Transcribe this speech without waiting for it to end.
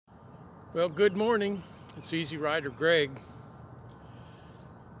Well, good morning. It's Easy Rider Greg.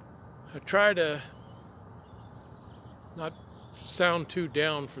 I try to not sound too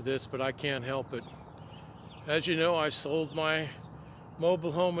down for this, but I can't help it. As you know, I sold my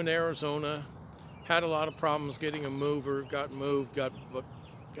mobile home in Arizona. Had a lot of problems getting a mover. Got moved. Got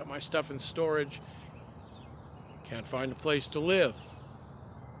my stuff in storage. Can't find a place to live.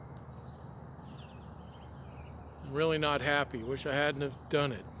 I'm really not happy. Wish I hadn't have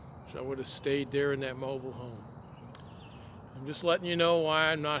done it. Wish I would have stayed there in that mobile home. I'm just letting you know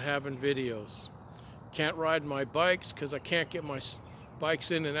why I'm not having videos. Can't ride my bikes because I can't get my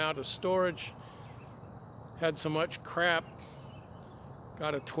bikes in and out of storage. Had so much crap.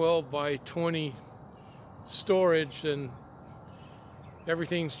 Got a 12 by 20 storage and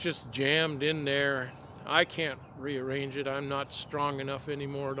everything's just jammed in there. I can't rearrange it. I'm not strong enough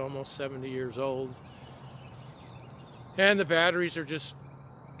anymore at almost 70 years old. And the batteries are just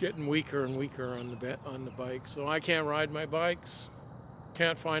getting weaker and weaker on the bike. So I can't ride my bikes.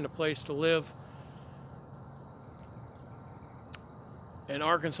 Can't find a place to live. And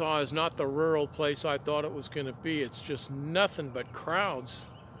Arkansas is not the rural place I thought it was going to be. It's just nothing but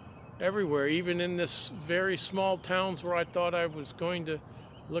crowds everywhere, even in this very small towns where I thought I was going to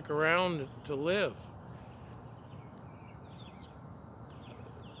look around to live.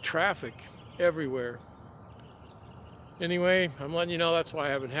 Traffic everywhere. Anyway, I'm letting you know that's why I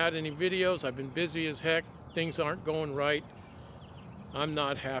haven't had any videos. I've been busy as heck. Things aren't going right. I'm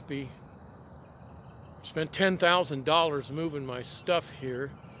not happy. Spent $10,000 moving my stuff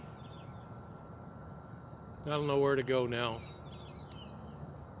here. I don't know where to go now.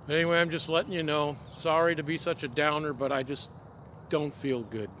 Anyway, I'm just letting you know. Sorry to be such a downer, but I just don't feel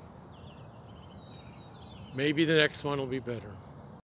good. Maybe the next one will be better.